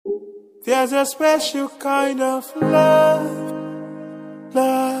There's a special kind of love,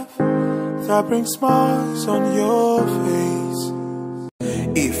 love that brings smiles on your face.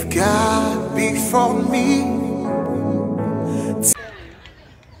 If God be for me.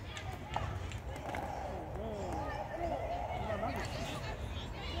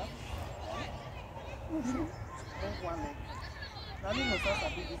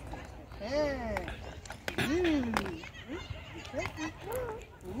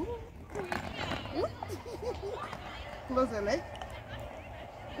 Close the leg.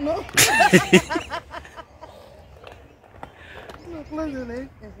 No. No, close the leg.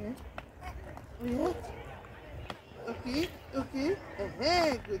 Yeah. Okay, okay.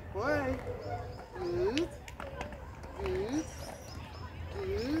 Good boy. Good. Good.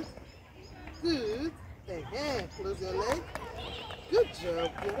 Good. Good. Close your leg. Good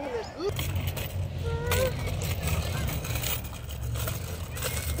job. Good.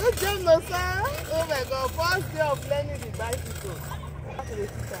 Good job, Nosa. Oh my God, first day of learning the bicycle.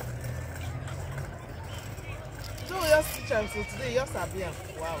 So we just teach him, so today you just sabi him.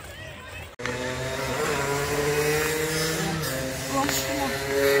 Wow.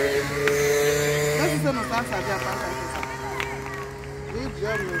 Let's say Nosa sabi him. Good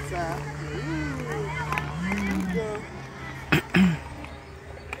job, Nosa. Good job.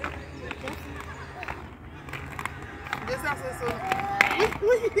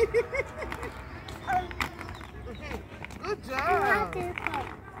 Good job.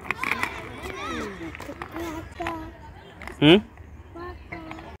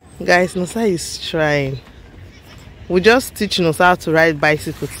 Guys, Nosa is trying. We just teach Nosa how to ride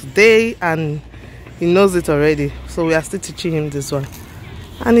bicycle today and he knows it already. So we are still teaching him this one.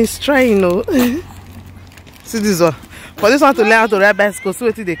 And he's trying, no. See this one. For this one to learn how to ride bicycle, see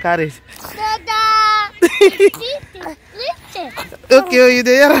what they carry. Okay, oh, you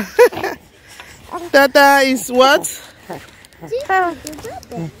there? Tata is what?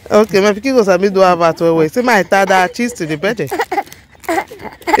 Okay, my pikin goes and me do have that way. See my Tata cheese to the bed.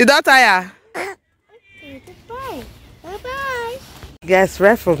 You don't tire? Bye. Bye. Guys,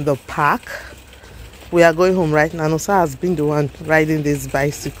 right from the park, we are going home right now. Nosa has been the one riding this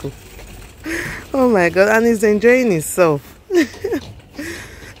bicycle. Oh my God, and he's enjoying himself.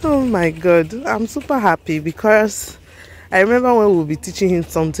 Oh my God, I'm super happy because I remember when we'll be teaching him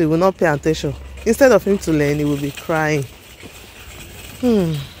something, we'll not pay attention. Instead of him to learn, he will be crying.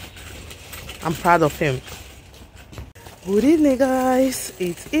 I'm proud of him. Good evening, guys.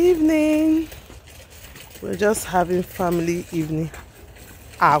 It's evening. We're just having family evening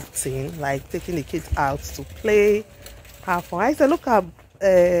outing, like taking the kids out to play, have fun. I said, look at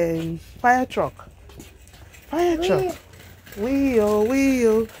fire truck. Fire truck.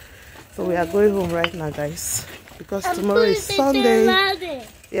 Wheel. So we are going home right now, guys, because tomorrow is Sunday.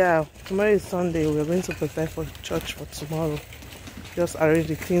 Yeah, tomorrow is Sunday. We are going to prepare for church for tomorrow. Just arrange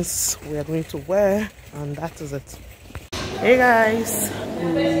the things we are going to wear, and that is it. Hey guys,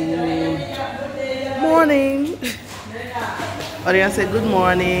 good morning. Audience, say good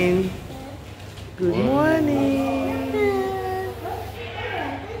morning. Good morning.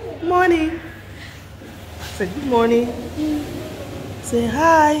 Morning. Say good morning. Say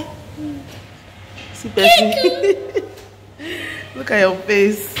hi. See person. Look at your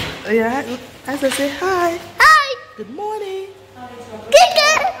face. Oh, yeah. I said say hi. Hi. Good morning.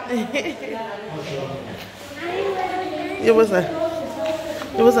 You was a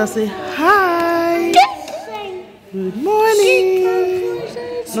say hi. Good morning.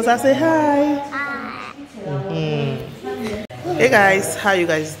 Must I say hi? Hey guys, how you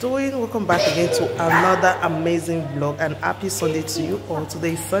guys doing? Welcome back again to another amazing vlog, and happy Sunday to you all.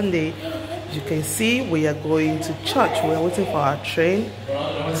 Today is Sunday. As you can see, we are going to church. We are waiting for our train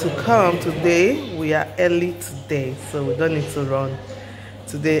to come today. We are early today, so we don't need to run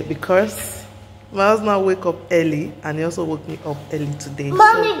today because my husband wake up early and he also woke me up early today.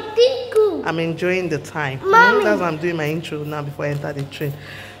 Mommy, so I'm enjoying the time. That's why I'm doing my intro now before I enter the train.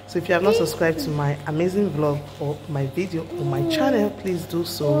 So if you have not subscribed to my amazing vlog or my video on my channel, please do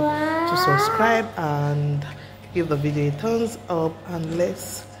so to subscribe and give the video a thumbs up, and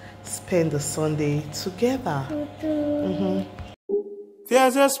let's spend the Sunday together.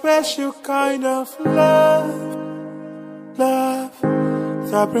 There's a special kind of love, love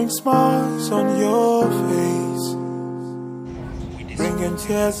that brings smiles on your face, bringing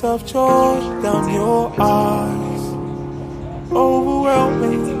tears of joy down your eyes,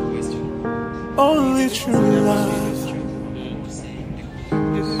 overwhelming, only true love.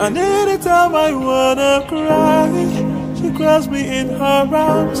 And anytime I wanna cry, she grabs me in her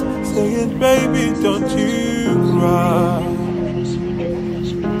arms, saying, baby, don't you cry.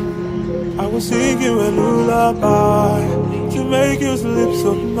 sing you a lullaby to make you sleep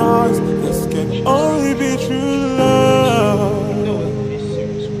so nice. This can only be true love.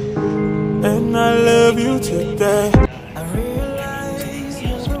 And I love you today. I realize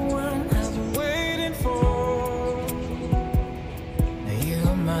you're the one I've been waiting for.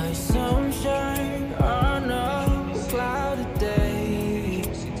 You're my sunshine on a cloudy day.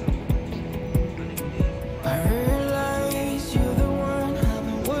 I realize you're the one I've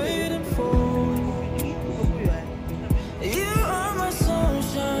been waiting for. You are my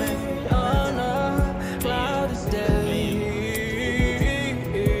sunshine on a cloudy day.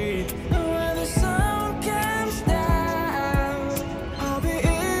 And when the sun comes down, I'll be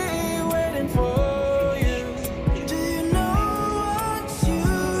here waiting for you. Do you know what you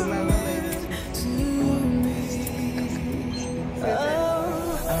mean to me? Oh,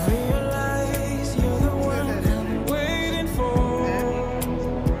 I realize you're the one I've been waiting for.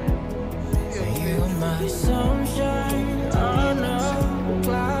 You're my sunshine on a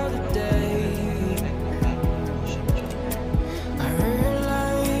cloudy day. I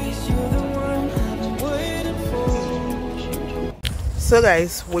realize you're the one I've been waiting for. So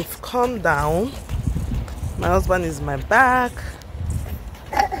guys, we've come down. My husband is my back.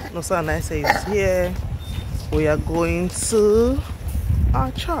 Nosa and I say is here. We are going to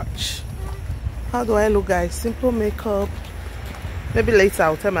our church. How do I look, guys? Simple makeup. Maybe later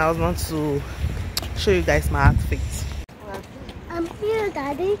I'll tell my husband to show you guys my outfit. I'm here,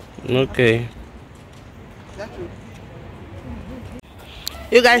 Daddy. Okay.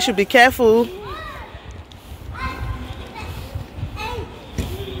 You guys should be careful.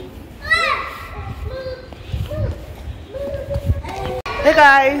 Hey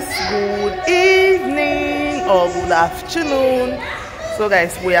guys, good evening or good afternoon. So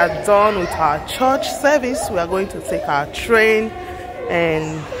guys, we are done with our church service. We are going to take our train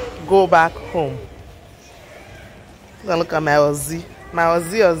and go back home. Look at my Ozzy,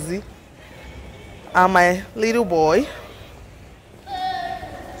 Ozzy, and my little boy.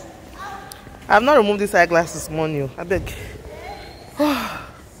 I have not removed this eyeglass this morning. I beg.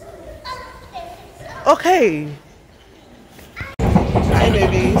 Okay. Hi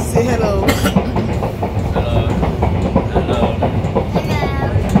baby, say hello. Hello.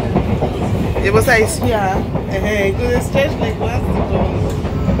 It is here. Hey, good exchange like what's the goal?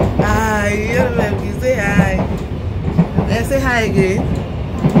 Hi, you say hi. Let's say hi again.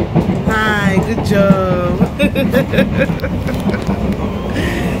 Hi, good job.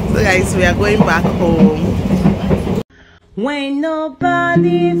 So guys, we are going back home. When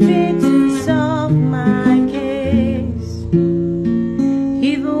nobody fit to solve my case,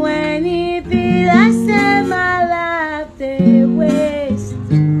 even when it feels I said my life they waste,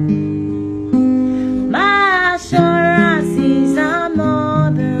 my assurance is I'm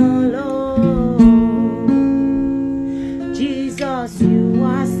not alone. Jesus, you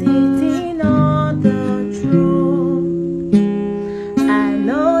are sitting on the throne. I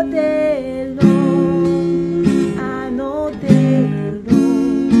know they alone. I know they alone.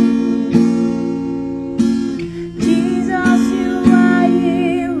 Jesus, you are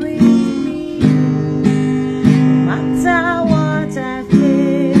here with me. No matter what I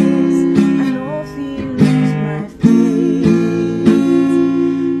face, I know fear lose my faith.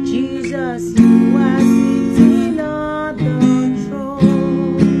 Jesus, you are sitting on the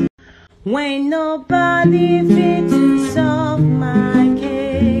throne. When nobody fit to solve my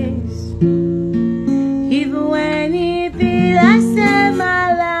case, even when it feels I said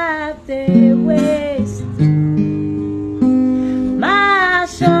my life they waste, my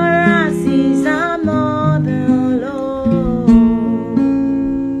assurance is I'm not alone.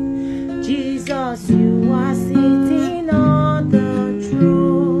 Jesus, you are sitting on the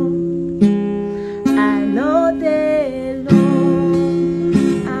throne. I know they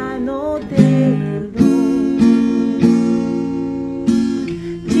alone. I know they alone.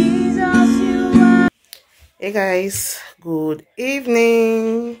 Jesus, you are. Hey guys, good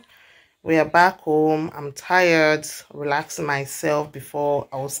evening. We are back home. I'm tired, relaxing myself before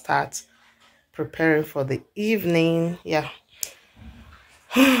I will start preparing for the evening. Yeah.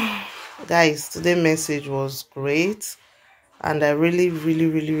 Guys, today's message was great and I really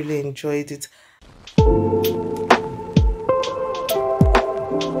enjoyed it.